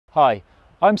Hi,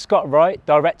 I'm Scott Wright,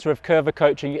 Director of Curver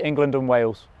Coaching at England and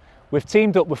Wales. We've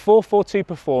teamed up with FourFourTwo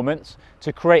Performance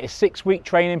to create a 6-week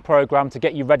training programme to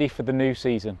get you ready for the new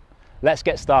season. Let's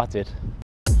get started.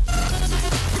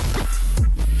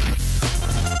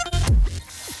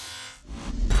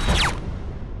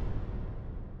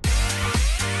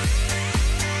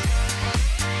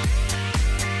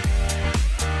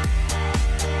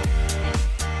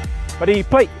 Ready,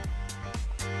 play!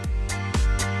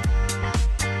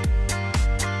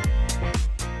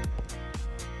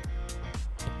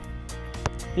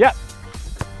 Yep.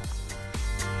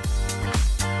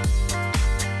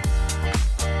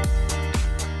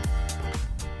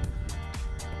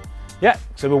 Yeah,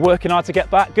 so we're working hard to get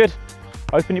back. Good.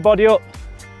 Open your body up.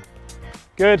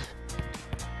 Good.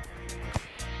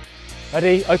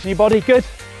 Ready, open your body. Good.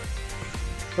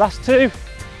 Last two.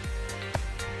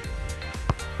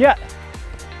 Yeah.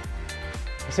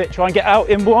 That's it, try and get out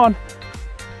in one.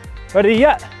 Ready,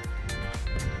 yeah.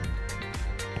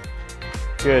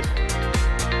 Good.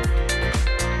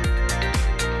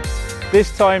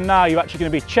 This time now you're actually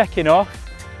going to be checking off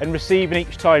and receiving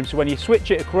each time. So when you switch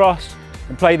it across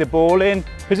and play the ball in,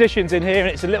 positions in here and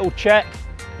it's a little check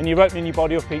and you're opening your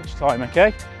body up each time,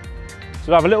 okay?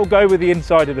 So have a little go with the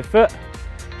inside of the foot,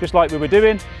 just like we were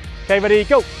doing. Okay, ready,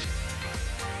 go.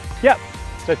 Yep,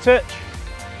 so touch,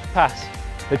 pass,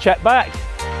 the check back.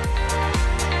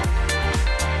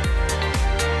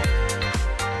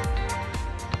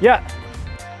 Yeah.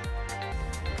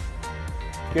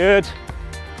 Good.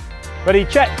 Ready,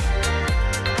 check.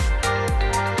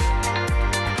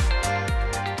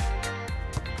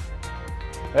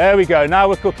 There we go, now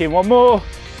we're cooking. One more,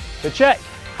 the check.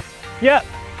 Yep.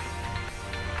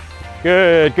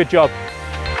 Good, good job.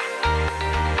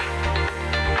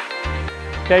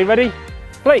 Okay, ready,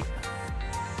 play.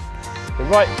 The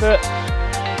right foot.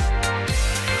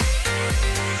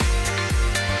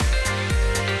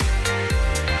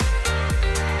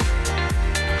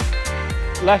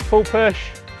 Left full push.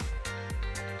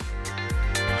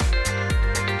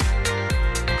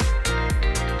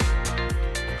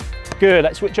 Good,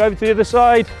 let's switch over to the other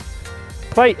side.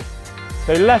 Plate,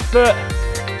 so left foot.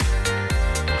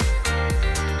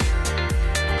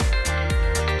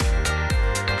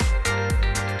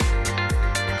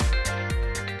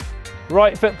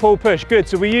 Right foot pull push, good.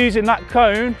 So we're using that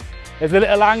cone as a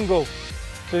little angle.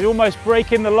 So you're almost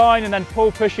breaking the line and then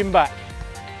pull pushing back.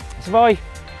 So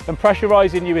if I'm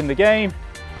pressurising you in the game,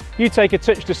 you take a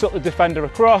touch to suck the defender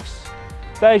across.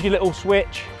 There's your little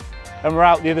switch and we're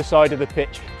out the other side of the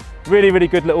pitch. Really, really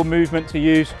good little movement to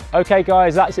use. Okay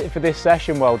guys, that's it for this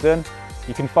session, well done.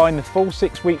 You can find the full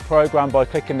 6-week programme by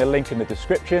clicking the link in the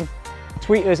description.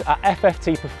 Tweet us at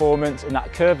FFT Performance and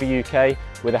at Curver UK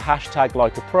with a hashtag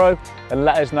like a pro and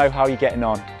let us know how you're getting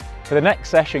on. For the next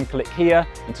session, click here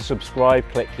and to subscribe,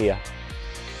 click here.